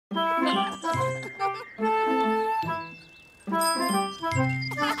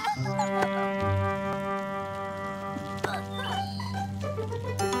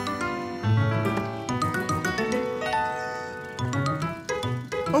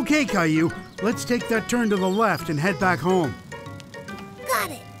Okay, Caillou, let's take that turn to the left and head back home.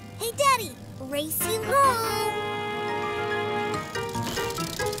 Got it. Hey, Daddy, racing home.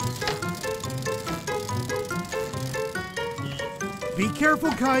 Be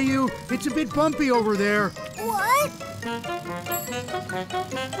careful, Caillou. It's a bit bumpy over there. What?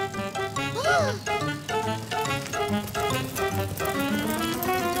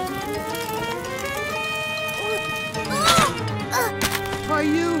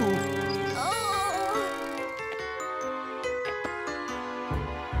 Caillou!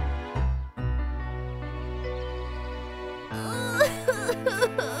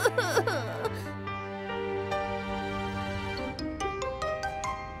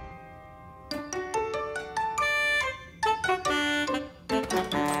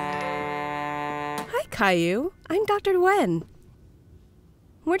 Hi, Caillou. I'm Dr. Wen.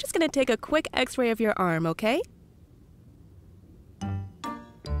 We're just going to take a quick x-ray of your arm, okay?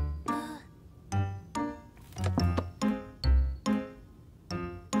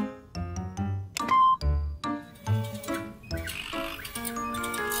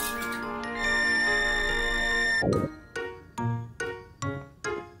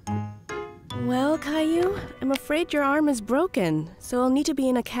 Well, Caillou, I'm afraid your arm is broken, so you'll need to be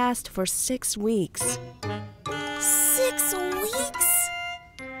in a cast for 6 weeks. 6 weeks?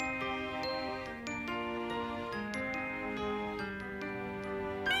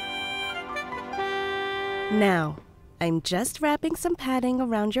 Now, I'm just wrapping some padding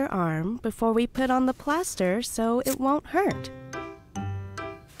around your arm before we put on the plaster so it won't hurt.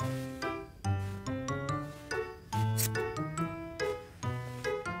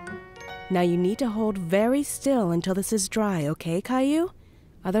 Now you need to hold very still until this is dry, okay, Caillou?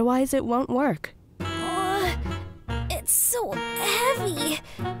 Otherwise it won't work. It's so heavy.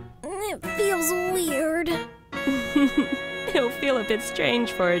 It feels weird. It'll feel a bit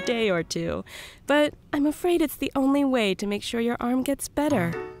strange for a day or two, but I'm afraid it's the only way to make sure your arm gets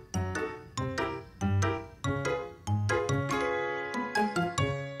better.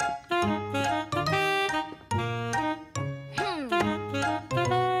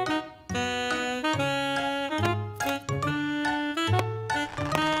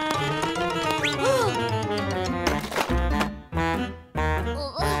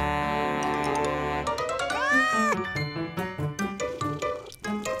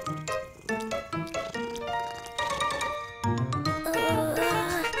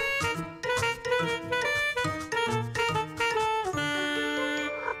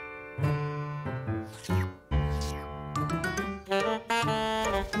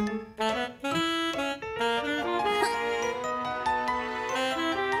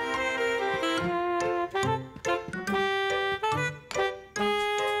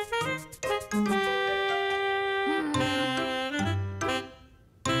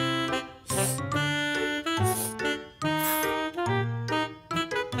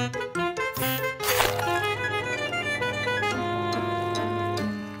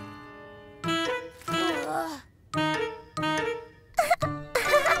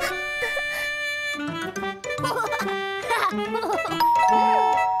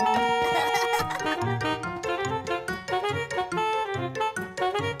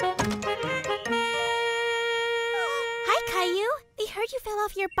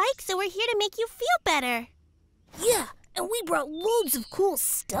 Your bike, so we're here to make you feel better. Yeah, and we brought loads of cool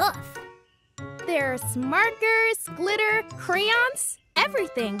stuff. There's markers, glitter, crayons,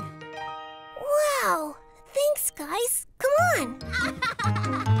 everything. Wow, thanks guys. Come on.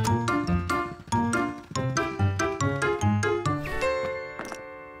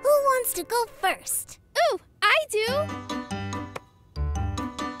 Who wants to go first? Ooh, I do.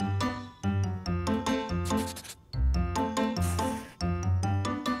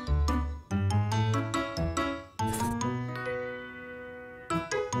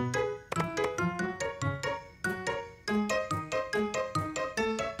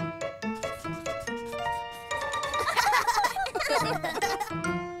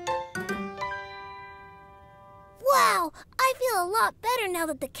 Wow, I feel a lot better now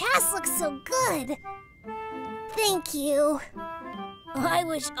that the cast looks so good. Thank you. I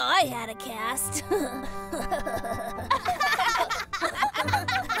wish I had a cast.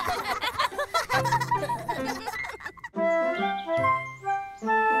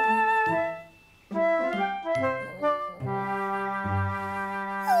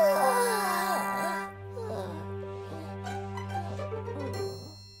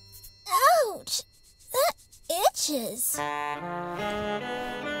 Ouch! That itches.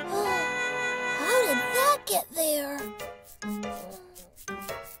 get there.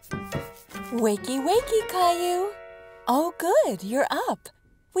 Wakey, wakey, Caillou. Oh, good, you're up.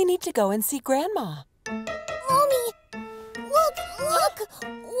 We need to go and see Grandma. Mommy, look!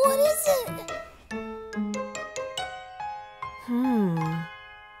 What is it?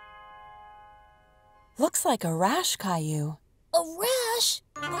 Looks like a rash, Caillou. A rash?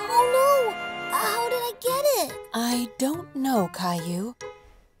 Oh no! How did I get it? I don't know, Caillou.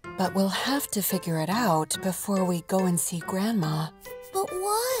 But we'll have to figure it out before we go and see Grandma. But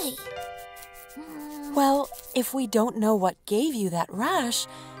why? Well, if we don't know what gave you that rash,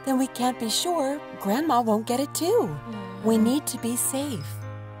 then we can't be sure Grandma won't get it too. We need to be safe.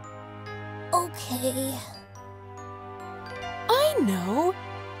 Okay. I know.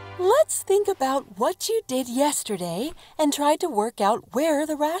 Let's think about what you did yesterday and try to work out where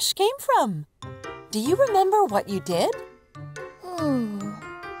the rash came from. Do you remember what you did?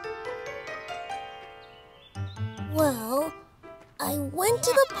 Well, I went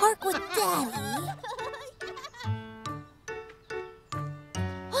to the park with Daddy.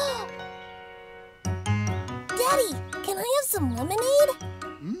 Daddy, can I have some lemonade?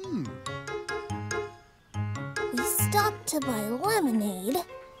 We stopped to buy lemonade.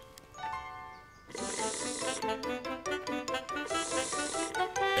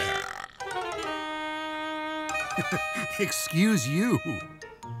 Excuse you.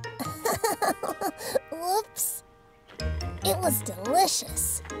 Whoops. It was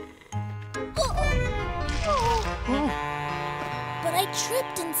delicious. But I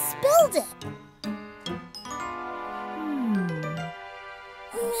tripped and spilled it.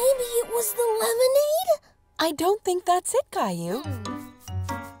 Maybe it was the lemonade? I don't think that's it, Caillou.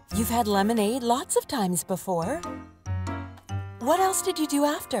 You've had lemonade lots of times before. What else did you do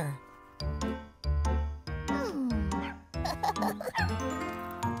after?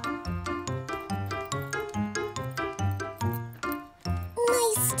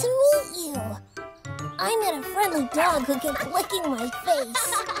 Nice to meet you. I met a friendly dog who kept licking my face.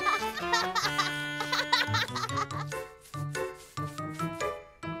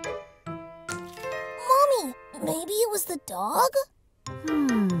 Mommy, maybe it was the dog?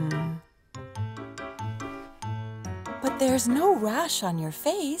 But there's no rash on your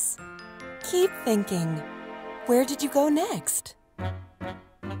face. Keep thinking. Where did you go next?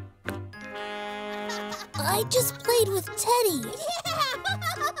 I just played with Teddy.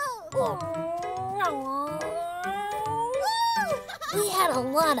 We had a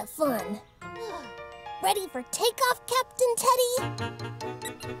lot of fun. Ready for takeoff, Captain Teddy?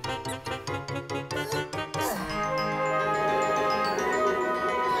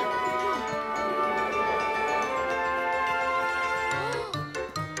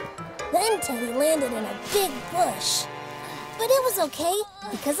 Then Teddy landed in a big bush. But it was okay,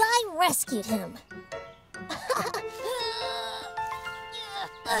 because I rescued him.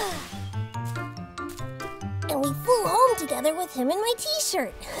 And we flew home together with him in my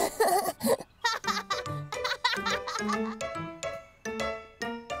t-shirt.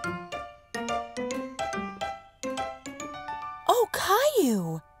 Oh,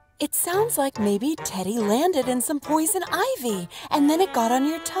 Caillou! It sounds like maybe Teddy landed in some poison ivy, and then it got on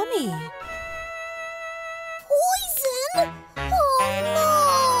your tummy. Poison? Oh,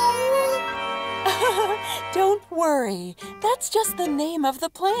 no! Don't worry. That's just the name of the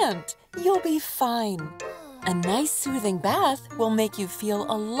plant. You'll be fine. A nice soothing bath will make you feel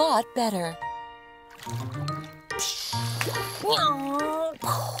a lot better.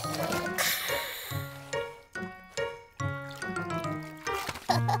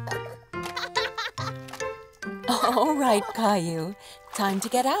 All right, Caillou. Time to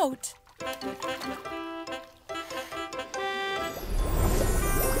get out.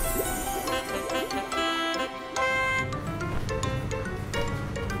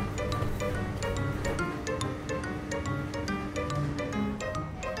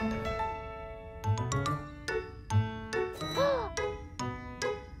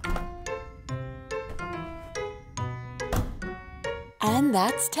 And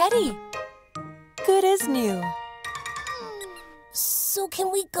that's Teddy. Good as new. So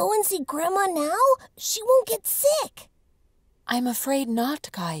can we go and see Grandma now? She won't get sick. I'm afraid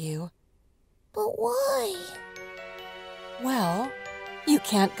not, Caillou. But why? Well, you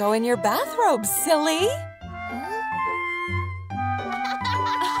can't go in your bathrobe, silly.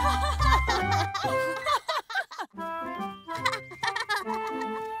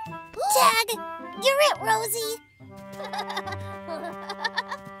 Tag! You're it, Rosie!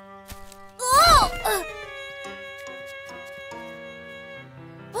 Oh!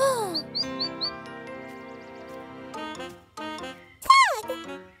 Tag!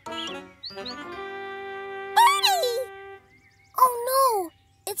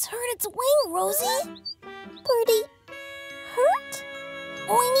 its wing, Rosie. Birdie, hurt?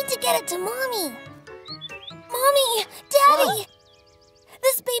 We need to get it to Mommy. Mommy! Daddy!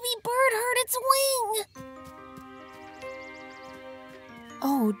 This baby bird hurt its wing!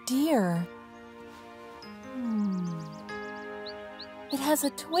 Oh, dear. It has a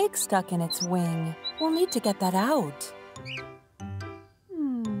twig stuck in its wing. We'll need to get that out.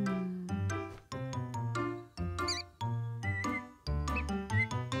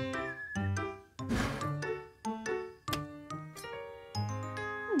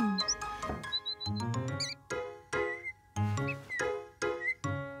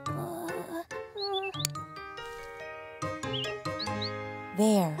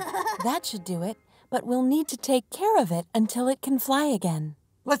 There, that should do it, but we'll need to take care of it until it can fly again.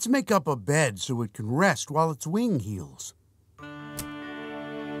 Let's make up a bed so it can rest while its wing heals.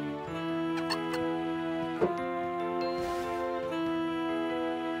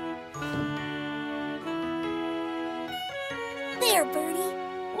 There, Birdie.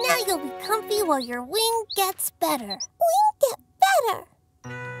 Now you'll be comfy while your wing gets better. Wing get better!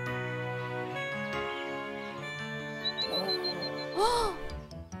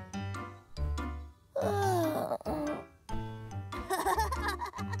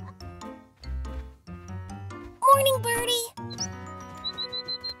 Morning, Birdie.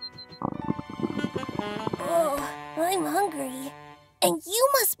 Oh, I'm hungry. And you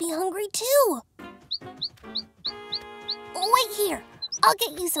must be hungry, too. Wait here. I'll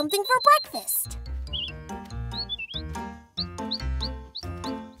get you something for breakfast.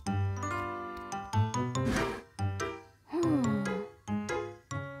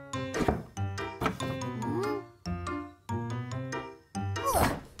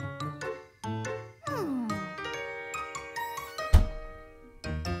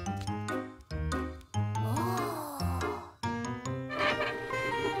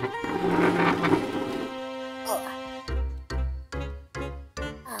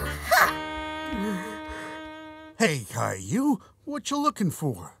 Hey, Caillou, what you looking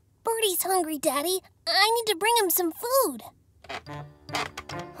for? Birdie's hungry, Daddy. I need to bring him some food.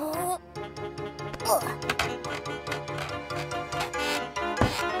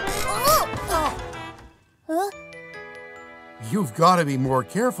 You've got to be more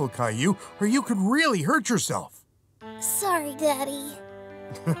careful, Caillou, or you could really hurt yourself. Sorry, Daddy.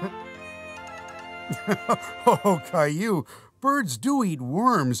 Oh, Caillou, birds do eat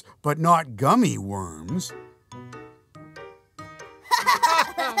worms, but not gummy worms.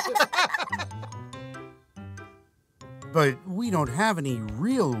 But we don't have any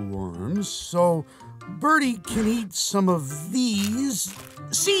real worms, so Birdie can eat some of these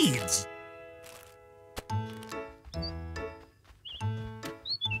seeds.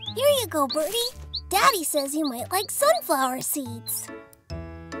 Here you go, Birdie. Daddy says you might like sunflower seeds.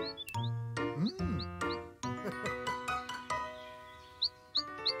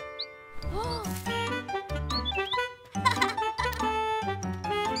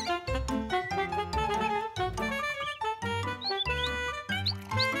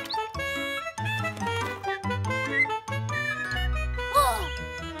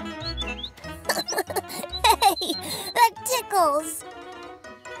 Hey, that tickles.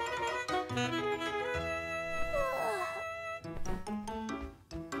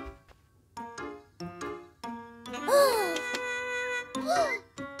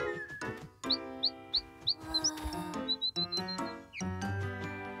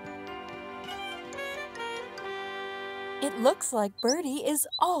 It looks like Birdie is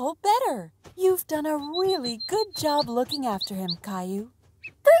all better. You've done a really good job looking after him, Caillou.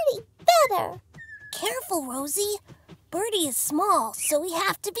 Birdie, better. Careful, Rosie. Birdie is small, so we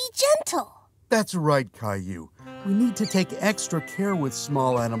have to be gentle. That's right, Caillou. We need to take extra care with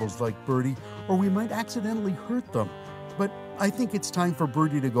small animals like Birdie, or we might accidentally hurt them. But I think it's time for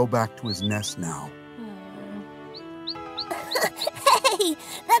Birdie to go back to his nest now. Hey,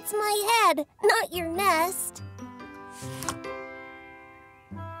 that's my head, not your nest.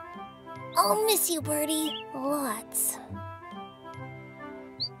 I'll miss you, Birdie. Lots.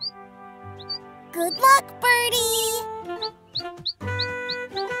 Good luck, Birdie!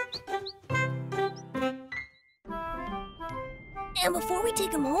 And before we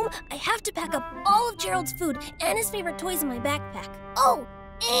take him home, I have to pack up all of Gerald's food and his favorite toys in my backpack. Oh,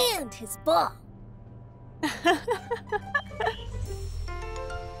 and his ball.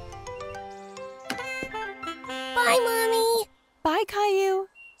 Bye, Mommy. Bye, Caillou.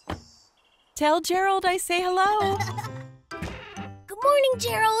 Tell Gerald I say hello. Good morning,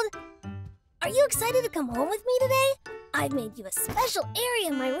 Gerald. Are you excited to come home with me today? I've made you a special area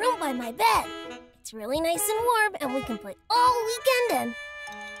in my room by my bed. It's really nice and warm, and we can play all weekend and...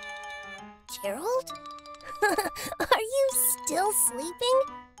 Gerald? Are you still sleeping?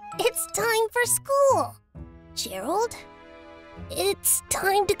 It's time for school. Gerald? It's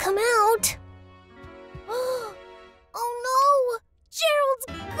time to come out. Oh no! Gerald's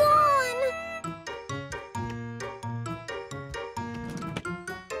gone!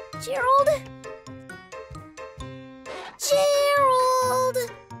 Gerald? Gerald!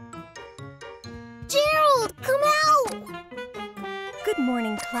 Gerald, come out! Good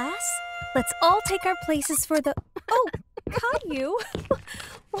morning, class. Let's all take our places for the... Oh, Caillou!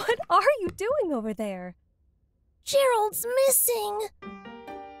 What are you doing over there? Gerald's missing.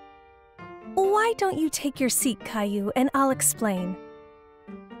 Why don't you take your seat, Caillou, and I'll explain.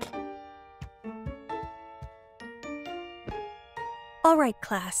 All right,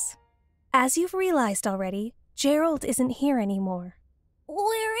 class. As you've realized already, Gerald isn't here anymore.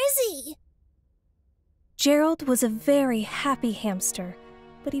 Where is he? Gerald was a very happy hamster,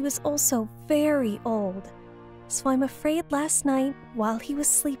 but he was also very old. So I'm afraid last night, while he was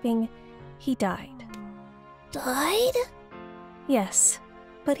sleeping, he died. Died? Yes,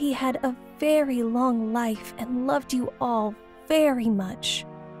 but he had a very long life and loved you all very much.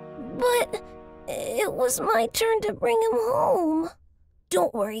 But it was my turn to bring him home.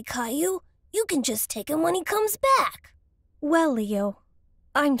 Don't worry, Caillou. You can just take him when he comes back. Well, Leo,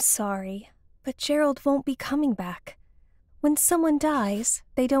 I'm sorry, but Gerald won't be coming back. When someone dies,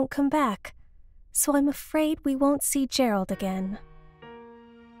 they don't come back. So I'm afraid we won't see Gerald again.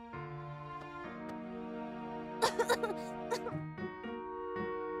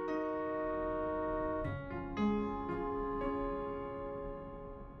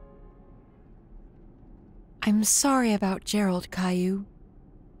 I'm sorry about Gerald, Caillou.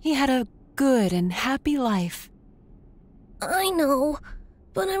 He had a good and happy life. I know,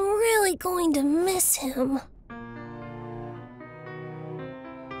 but I'm really going to miss him.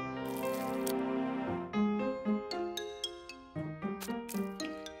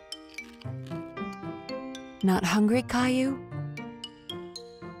 Not hungry, Caillou?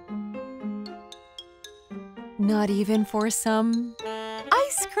 Not even for some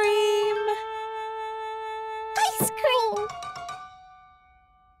ice cream? Ice cream!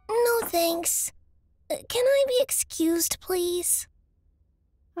 No thanks. Can I be excused, please?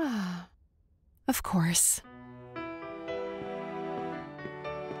 Ah, of course.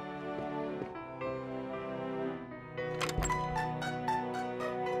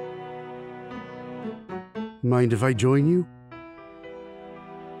 Mind if I join you?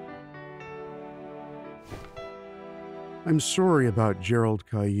 I'm sorry about Gerald,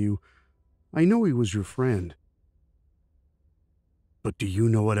 Caillou. I know he was your friend. But do you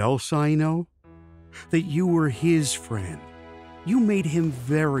know what else I know? That you were his friend. You made him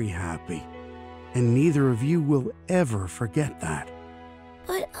very happy. And neither of you will ever forget that.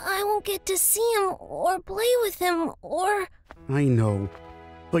 But I won't get to see him or play with him or... I know.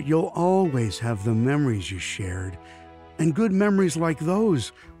 But you'll always have the memories you shared. And good memories like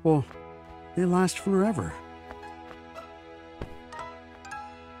those, well, they last forever.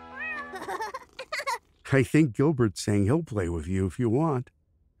 I think Gilbert's saying he'll play with you if you want.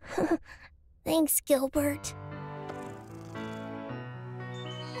 Thanks, Gilbert.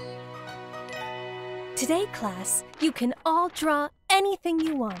 Today, class, you can all draw anything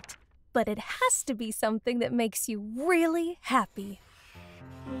you want, but it has to be something that makes you really happy.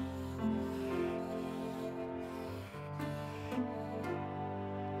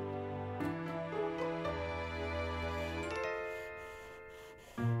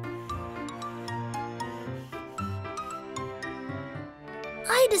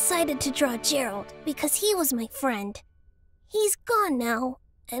 I decided to draw Gerald because he was my friend. He's gone now,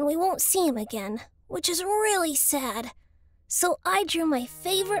 and we won't see him again, which is really sad. So I drew my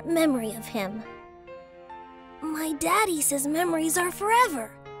favorite memory of him. My daddy says memories are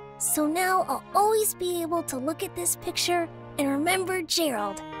forever. So now I'll always be able to look at this picture and remember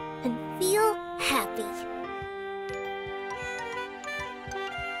Gerald and feel happy.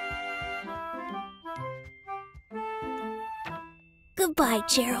 Goodbye,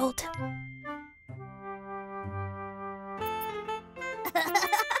 Gerald.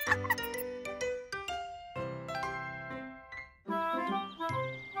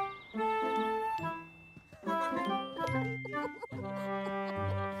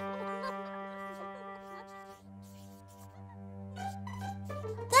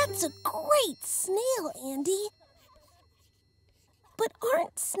 That's a great snail, Andy. But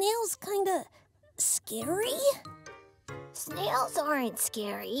aren't snails kinda scary? Snails aren't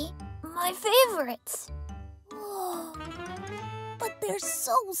scary. My favorites. Oh, but they're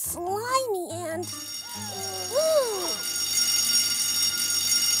so slimy and...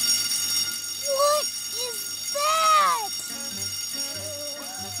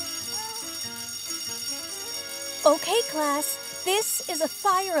 Okay, class, this is a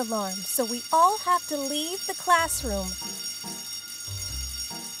fire alarm, so we all have to leave the classroom.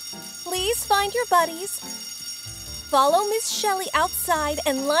 Please find your buddies. Follow Miss Shelley outside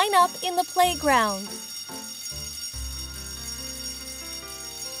and line up in the playground.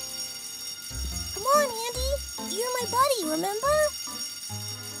 Come on, Andy. You're my buddy, remember?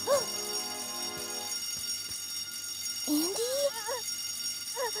 Andy?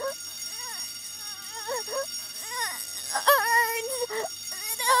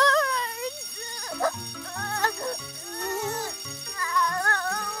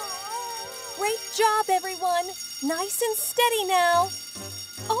 Great job, everyone. Nice and steady now.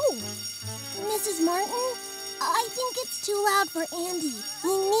 Oh, Mrs. Martin, I think it's too loud for Andy.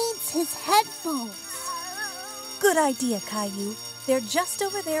 He needs his headphones. good idea, Caillou. They're just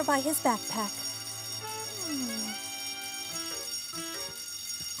over there by his backpack.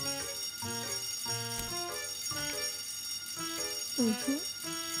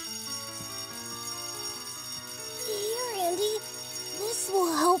 Here, Andy. This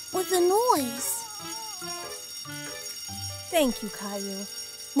will help with the noise. Thank you, Caillou.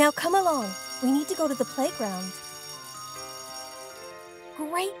 Now come along. We need to go to the playground.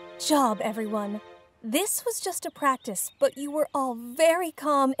 Great job, everyone. This was just a practice, but you were all very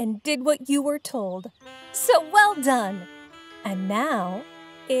calm and did what you were told. So well done. And now,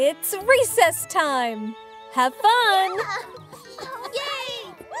 it's recess time. Have fun!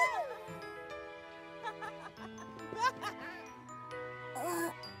 Yay!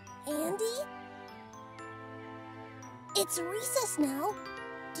 Andy? It's recess now.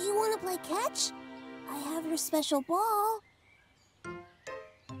 Do you want to play catch? I have your special ball.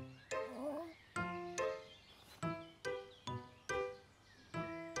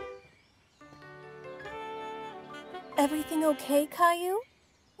 Everything okay, Caillou?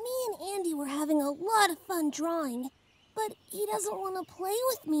 Me and Andy were having a lot of fun drawing, but he doesn't want to play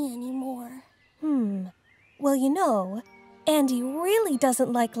with me anymore. Well, you know, Andy really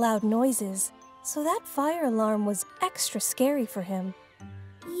doesn't like loud noises, so that fire alarm was extra scary for him.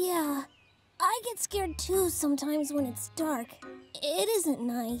 Yeah, I get scared too sometimes when it's dark. It isn't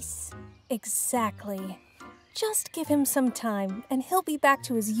nice. Exactly. Just give him some time, and he'll be back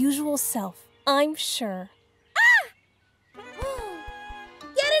to his usual self, I'm sure.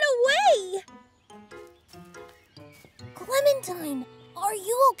 Get it away! Clementine, are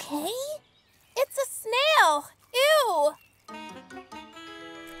you okay? It's a snail! Ew!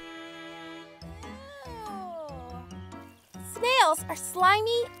 Snails are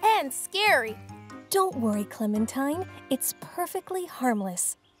slimy and scary. Don't worry, Clementine. It's perfectly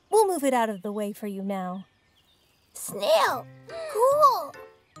harmless. We'll move it out of the way for you now. Snail! Cool!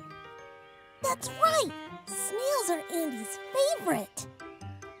 That's right! Snails are Andy's favorite.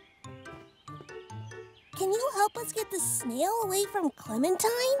 Can you help us get the snail away from Clementine?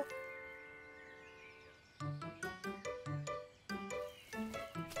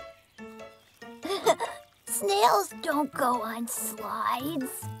 Snails don't go on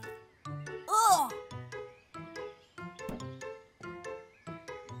slides. Ugh!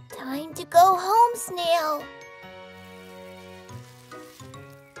 Time to go home, Snail.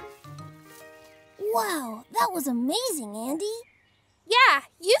 Wow, that was amazing, Andy. Yeah,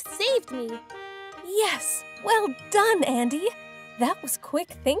 you saved me. Yes, well done, Andy. That was quick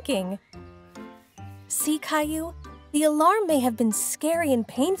thinking. See, Caillou? The alarm may have been scary and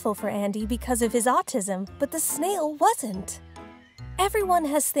painful for Andy because of his autism, but the snail wasn't. Everyone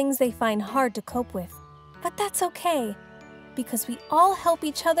has things they find hard to cope with, but that's okay, because we all help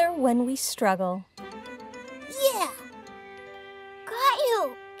each other when we struggle. Yeah!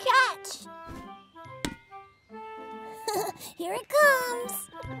 Caillou, catch! Here it comes!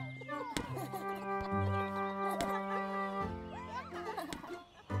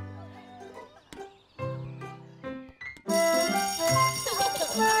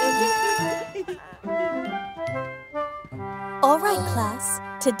 All right, class.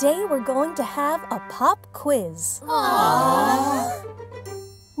 Today we're going to have a pop quiz. Aww.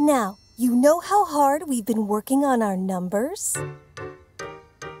 Now, you know how hard we've been working on our numbers?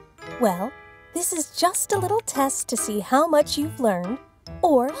 Well, this is just a little test to see how much you've learned,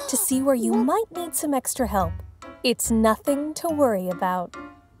 or to see where you might need some extra help. It's nothing to worry about.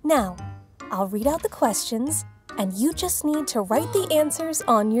 Now, I'll read out the questions, and you just need to write the answers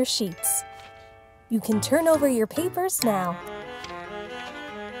on your sheets. You can turn over your papers now.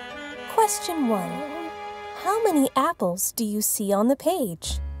 Question 1. How many apples do you see on the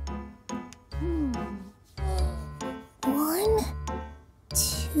page? 1,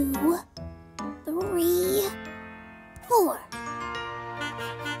 2, 3, 4.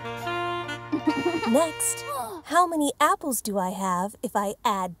 Next, How many apples do I have if I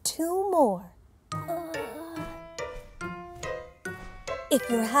add 2 more? If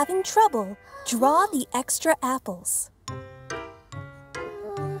you're having trouble, draw the extra apples.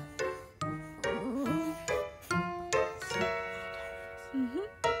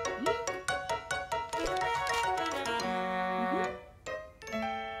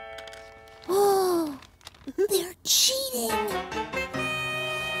 Oh, they're cheating.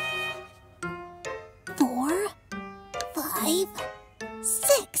 4, 5,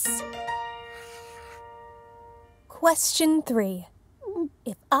 6. Question 3.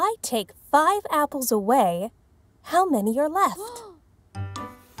 If I take 5 apples away, how many are left?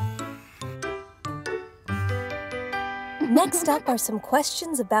 Next up are some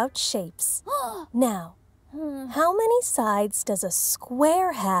questions about shapes. Now, how many sides does a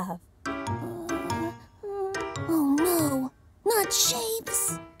square have? Oh no, not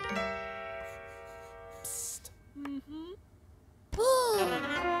shapes.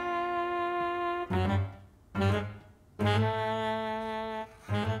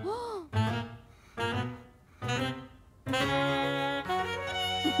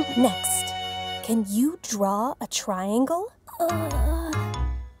 Next, can you draw a triangle?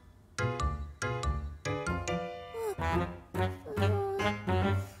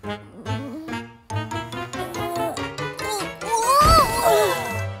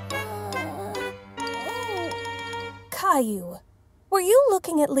 Caillou, were you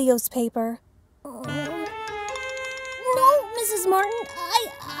looking at Leo's paper? No, Mrs. Martin,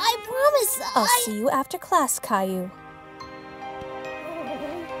 I promise I'll see you after class, Caillou.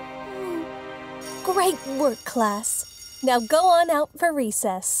 Great work, class. Now go on out for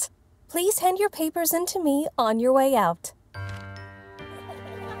recess. Please hand your papers in to me on your way out.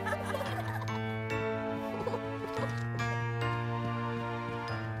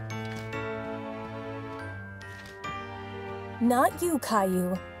 Not you,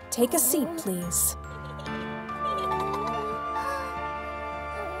 Caillou. Take a seat, please.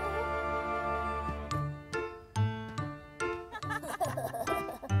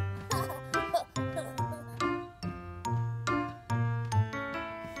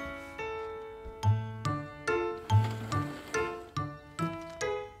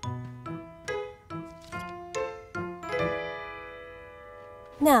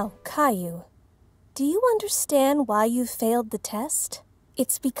 Now, Caillou, do you understand why you failed the test?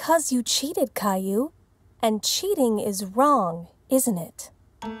 It's because you cheated, Caillou. And cheating is wrong, isn't it?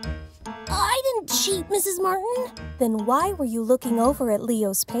 I didn't cheat, Mrs. Martin. Then why were you looking over at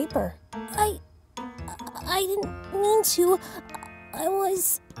Leo's paper? I didn't mean to. I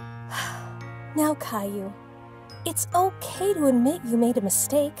was... Now, Caillou, it's okay to admit you made a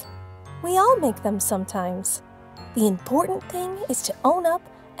mistake. We all make them sometimes. The important thing is to own up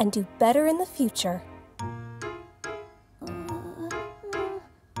and do better in the future.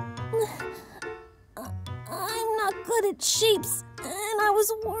 I'm not good at shapes, and I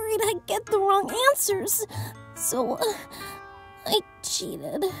was worried I'd get the wrong answers. So, I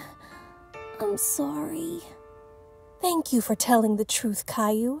cheated. I'm sorry. Thank you for telling the truth,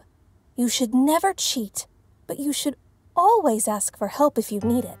 Caillou. You should never cheat, but you should always ask for help if you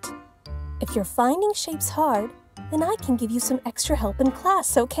need it. If you're finding shapes hard, then I can give you some extra help in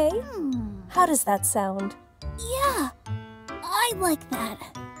class, okay? How does that sound? Yeah, I like that.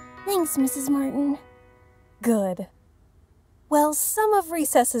 Thanks, Mrs. Martin. Good. Well, some of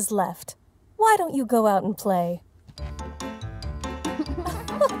recess is left. Why don't you go out and play?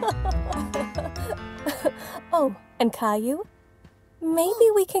 Oh, and Caillou,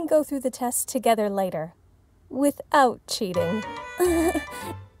 maybe we can go through the test together later, without cheating.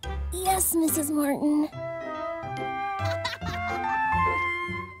 Yes, Mrs. Martin.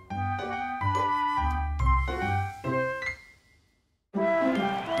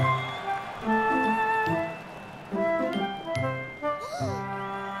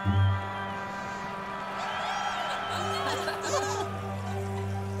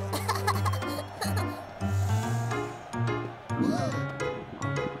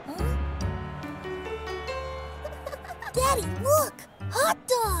 Daddy, look! Hot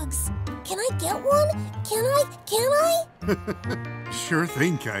dogs! Can I get one? Can I? Sure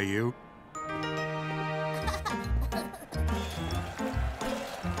thing, Caillou.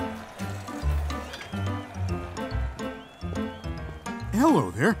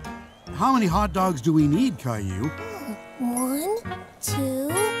 Hello there. How many hot dogs do we need, Caillou? 1, 2,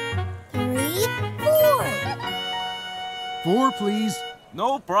 3, 4. 4, please.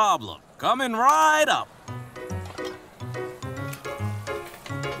 No problem. Coming right up.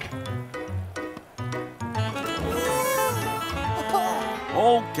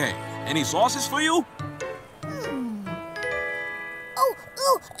 Okay. Any sauces for you?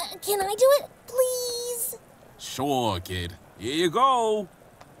 Oh, can I do it, please? Sure, kid. Here you go.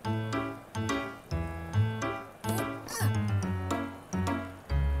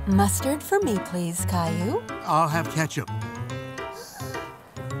 Mustard for me, please, Caillou. I'll have ketchup.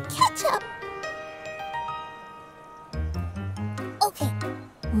 Ketchup. Okay,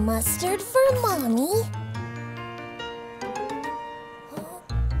 mustard for Mommy.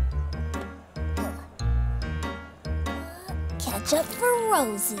 Ketchup for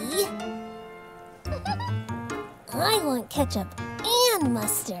Rosie. I want ketchup and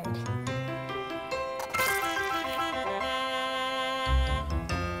mustard.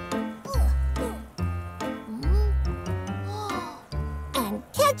 And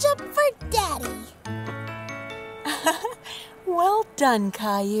ketchup for Daddy. Well done,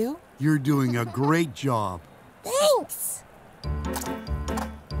 Caillou. You're doing a great job. Thanks.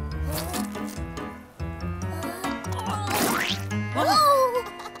 Whoa!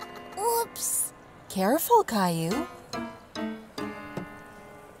 Oops. Careful, Caillou.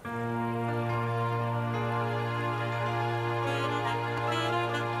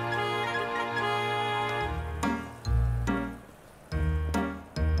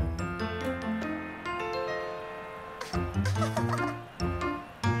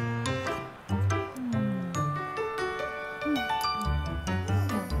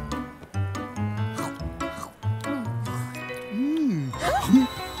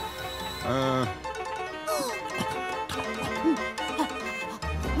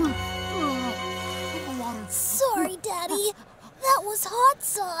 Sorry, Daddy. That was hot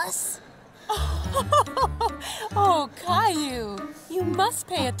sauce. Oh, Caillou, you must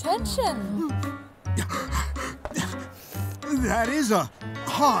pay attention. That is a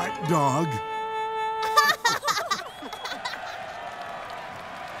hot dog.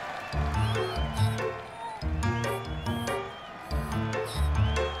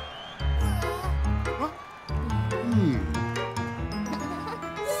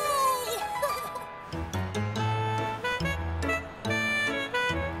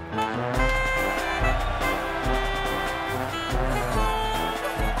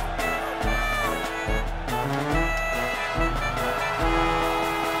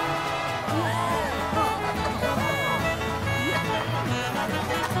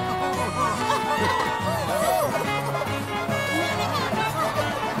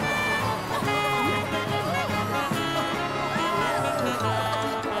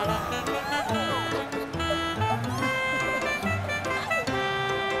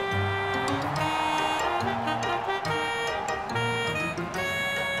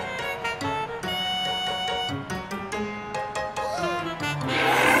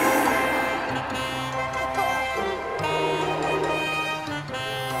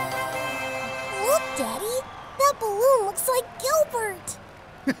 Looks like Gilbert.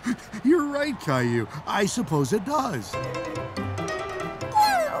 You're right, Caillou. I suppose it does.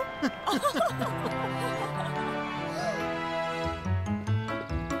 Wow.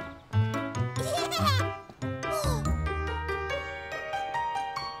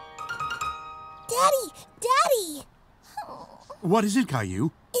 Daddy! What is it,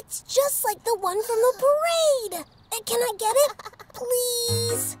 Caillou? It's just like the one from the parade. Can I get it?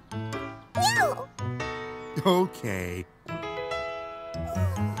 Please? No. Okay.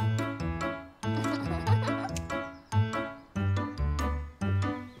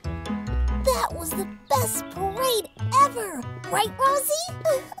 That was the best parade ever. Right, Rosie?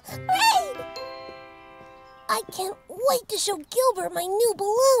 Right! I can't wait to show Gilbert my new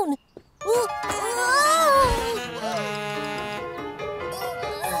balloon.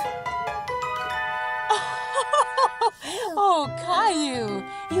 Oh, Caillou,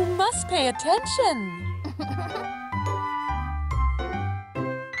 you must pay attention.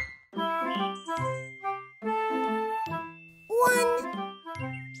 1,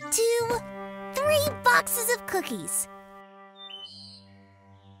 2, 3 boxes of cookies.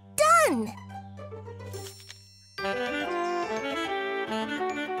 Done!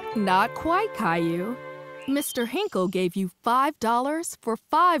 Not quite, Caillou. Mr. Hinkle gave you $5 for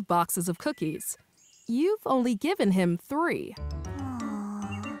 5 boxes of cookies. You've only given him 3.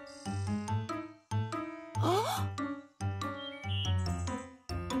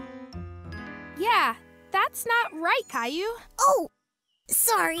 Yeah, that's not right, Caillou. Oh,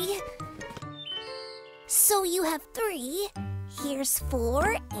 sorry. So you have 3. Here's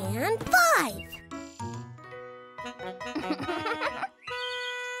 4 and 5.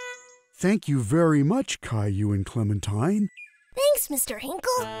 Thank you very much, Caillou and Clementine. Thanks, Mr.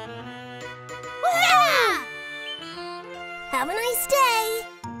 Hinkle. Ah! Have a nice day.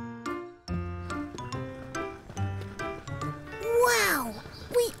 Wow,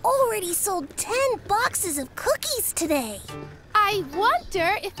 We already sold 10 boxes of cookies today. I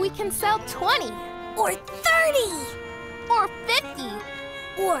wonder if we can sell 20. Or 30. Or 50.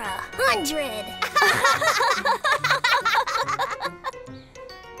 Or 100.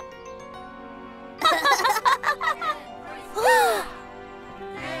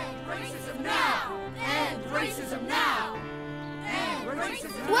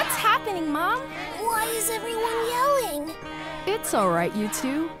 What's happening, Mom? Why is everyone yelling? It's all right, you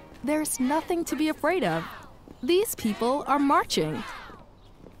two. There's nothing to be afraid of. These people are marching.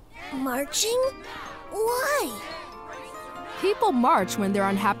 Marching? Why? People march when they're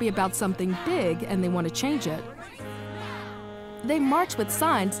unhappy about something big and they want to change it. They march with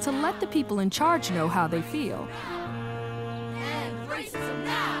signs to let the people in charge know how they feel. End racism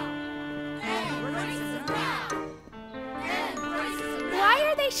now! End racism now! End racism now! Why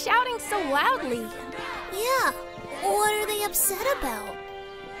are they shouting so loudly? Yeah, what are they upset about?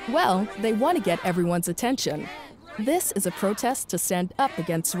 Well, they want to get everyone's attention. This is a protest to stand up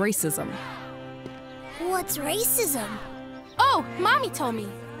against racism. What's racism? Oh, Mommy told me.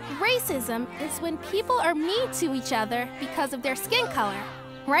 Racism is when people are mean to each other because of their skin color.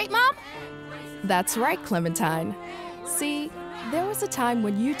 Right, Mom? That's right, Clementine. See, there was a time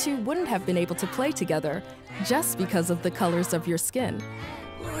when you two wouldn't have been able to play together just because of the colors of your skin.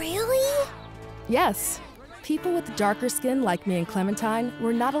 Really? Yes. People with darker skin like me and Clementine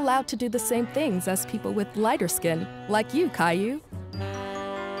were not allowed to do the same things as people with lighter skin, like you, Caillou.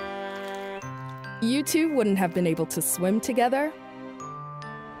 You two wouldn't have been able to swim together,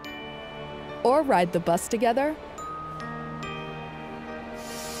 or ride the bus together,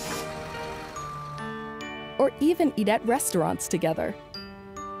 or even eat at restaurants together.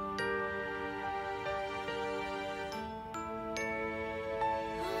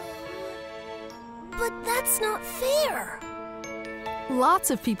 But that's not fair. Lots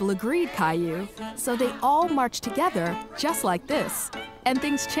of people agreed, Caillou, so they all marched together just like this, and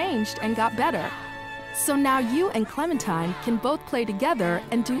things changed and got better. So now you and Clementine can both play together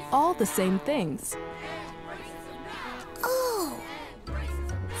and do all the same things. Oh.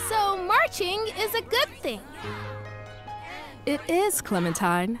 So marching is a good thing. It is,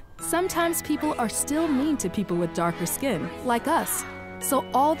 Clementine. Sometimes people are still mean to people with darker skin, like us. So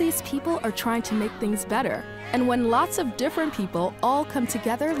all these people are trying to make things better. And when lots of different people all come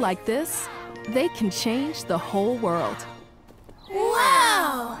together like this, they can change the whole world.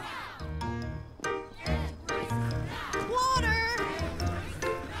 Wow! Water!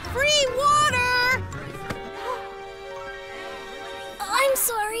 Free water! I'm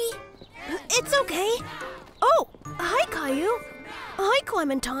sorry. It's okay. Oh, hi, Caillou. Hi,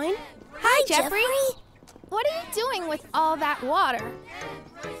 Clementine. Hi, Jeffrey. What are you doing with all that water?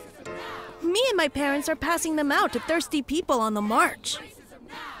 Me and my parents are passing them out to thirsty people on the march.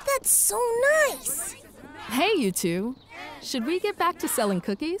 That's so nice. Hey, you two. Should we get back to selling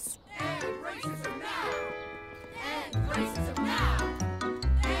cookies?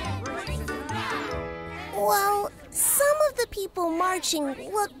 Well, some of the people marching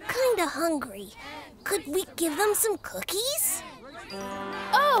look kinda hungry. Could we give them some cookies?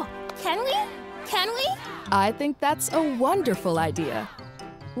 Oh, can we? Can we? I think that's a wonderful idea.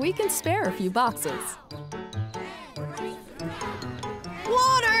 We can spare a few boxes.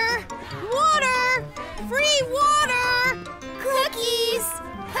 Water! Water! Free water! Cookies!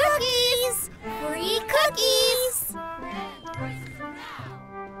 Cookies! Free cookies!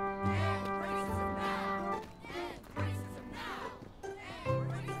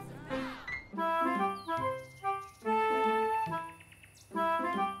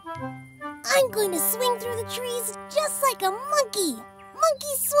 I'm going to swing through the trees just like a monkey.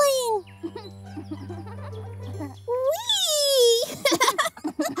 Monkey swing!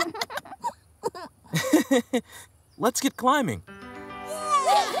 Whee! Let's get climbing.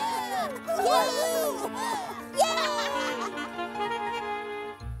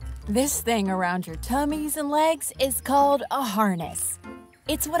 This thing around your tummies and legs is called a harness.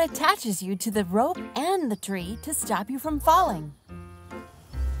 It's what attaches you to the rope and the tree to stop you from falling.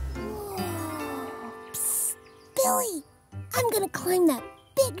 Psst, Billy, I'm gonna climb that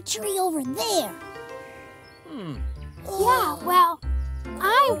big tree over there. Yeah, well,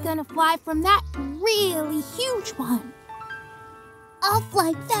 I'm gonna fly from that really huge one. I'll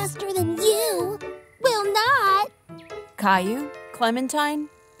fly faster than you. Will not. Caillou, Clementine,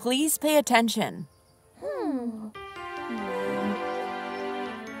 please pay attention.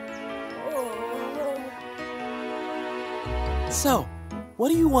 So, what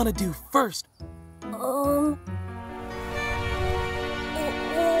do you want to do first?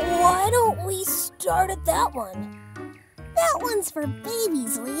 Why don't we start at that one? That one's for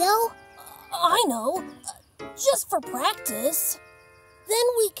babies, Leo. I know. Just for practice. Then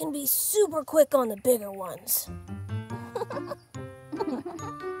we can be super quick on the bigger ones.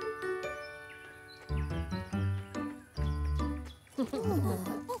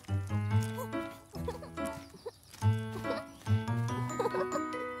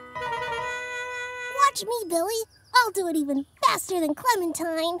 Watch me, Billy. I'll do it even faster than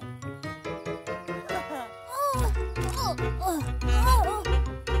Clementine.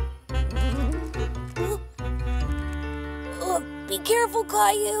 Be careful,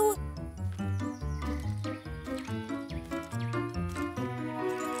 Caillou.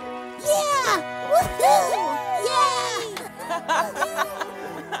 Yeah! Woohoo! Yay!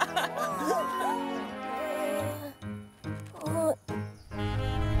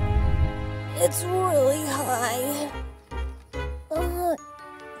 It's really high.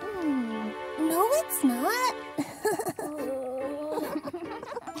 No, it's not.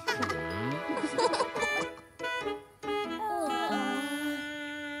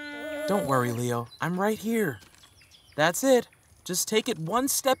 Don't worry, Leo. I'm right here. That's it. Just take it one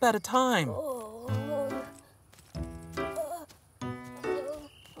step at a time.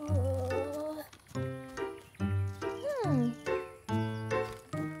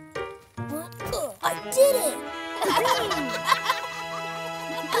 I did it!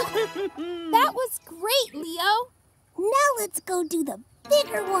 That was great, Leo. Now let's go do the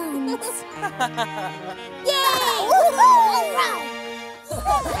bigger ones. Yay! All right!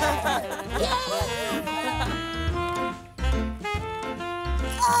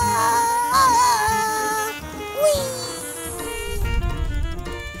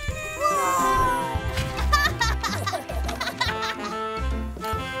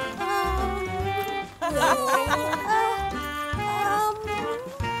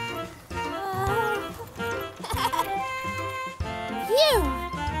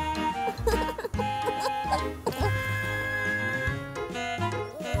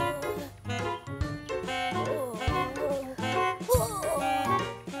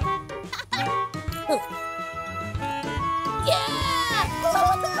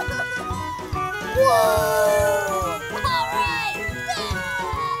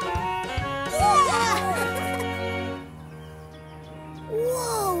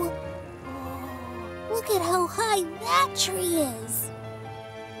 Whoa! Look at how high that tree is.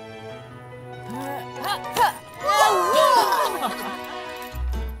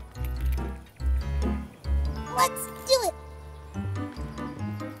 Let's do it.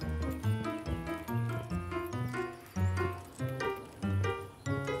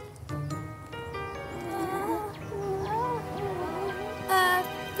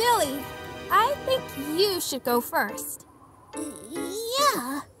 Billy, I think you should go first.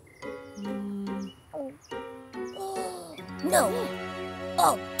 Yeah. No,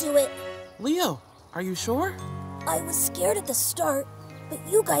 I'll do it. Leo, are you sure? I was scared at the start, but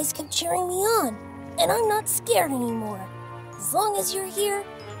you guys kept cheering me on, and I'm not scared anymore. As long as you're here,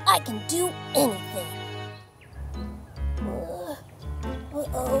 I can do anything.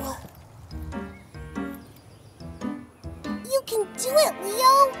 Uh-oh. You can do it,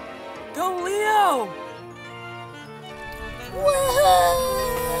 Leo. Go, Leo!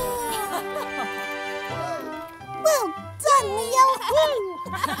 Well done, Leo.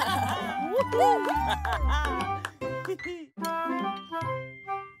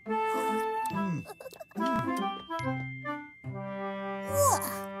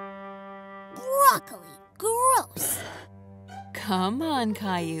 Broccoli, gross. Come on,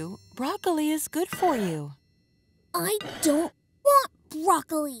 Caillou. Broccoli is good for you. I don't want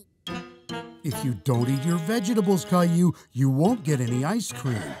broccoli. If you don't eat your vegetables, Caillou, you won't get any ice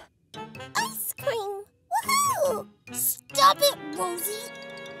cream. Ice cream. Woohoo! Stop it, Rosie.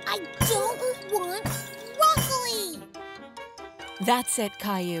 I don't want broccoli. That's it,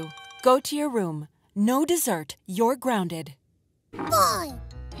 Caillou. Go to your room. No dessert. You're grounded. Fine.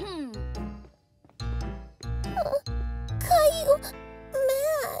 Caillou,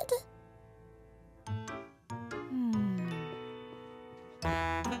 mad.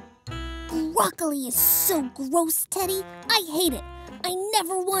 Broccoli is so gross, Teddy. I hate it. I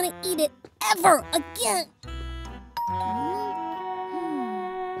never want to eat it ever again.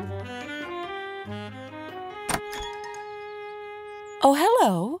 Oh,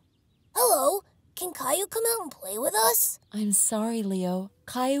 hello. Hello. Can Caillou come out and play with us? I'm sorry, Leo.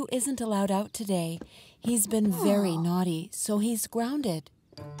 Caillou isn't allowed out today. He's been very naughty, so he's grounded.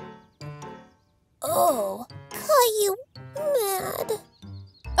 Oh. Caillou, mad.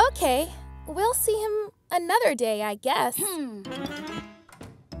 Okay, we'll see him another day, I guess.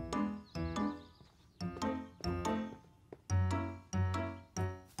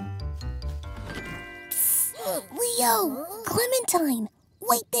 Leo, Clementine,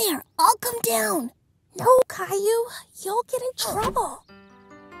 wait there. I'll come down. No, Caillou, you'll get in trouble.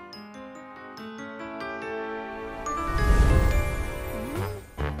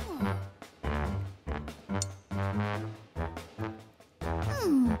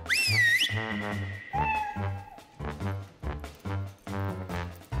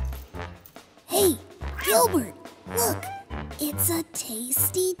 Hey, Gilbert, look. It's a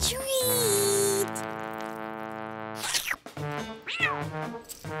tasty treat.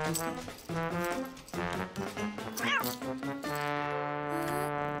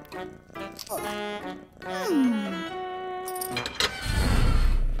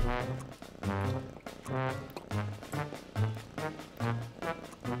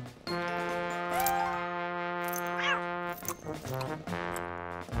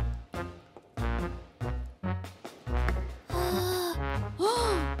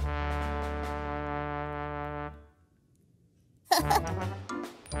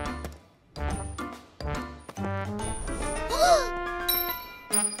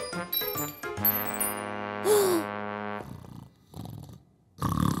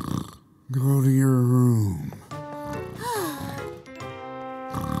 Go to your room.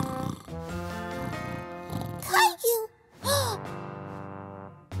 Caillou!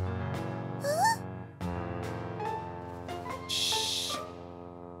 Shh.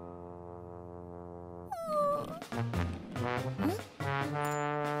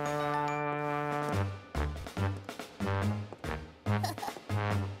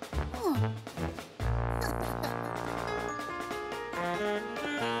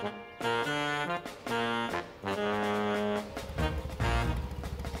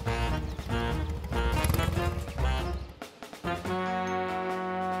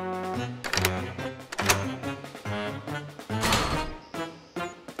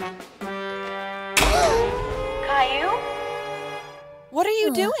 Caillou? What are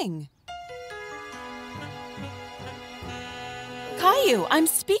you doing? Caillou, I'm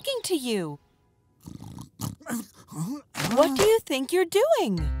speaking to you. What do you think you're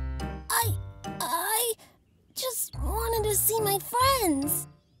doing? I just wanted to see my friends.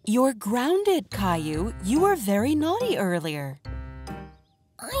 You're grounded, Caillou. You were very naughty earlier.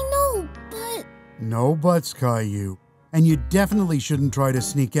 I know, but... No buts, Caillou. And you definitely shouldn't try to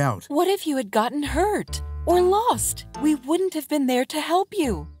sneak out. What if you had gotten hurt or lost? We wouldn't have been there to help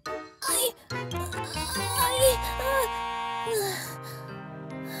you.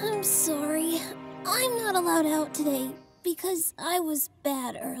 I'm sorry. I'm not allowed out today because I was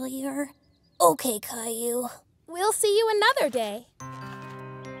bad earlier. Okay, Caillou. We'll see you another day.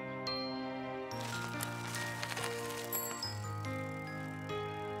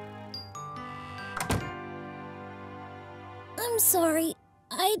 I'm sorry.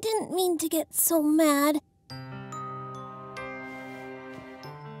 I didn't mean to get so mad.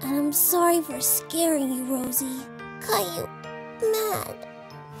 And I'm sorry for scaring you, Rosie. Caillou, mad.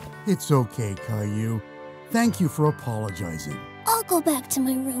 It's okay, Caillou. Thank you for apologizing. I'll go back to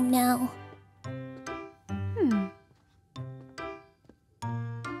my room now.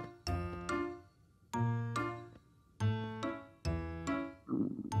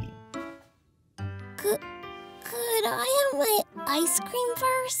 Could I have my ice cream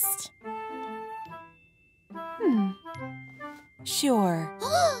first? Sure.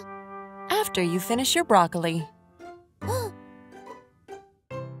 After you finish your broccoli.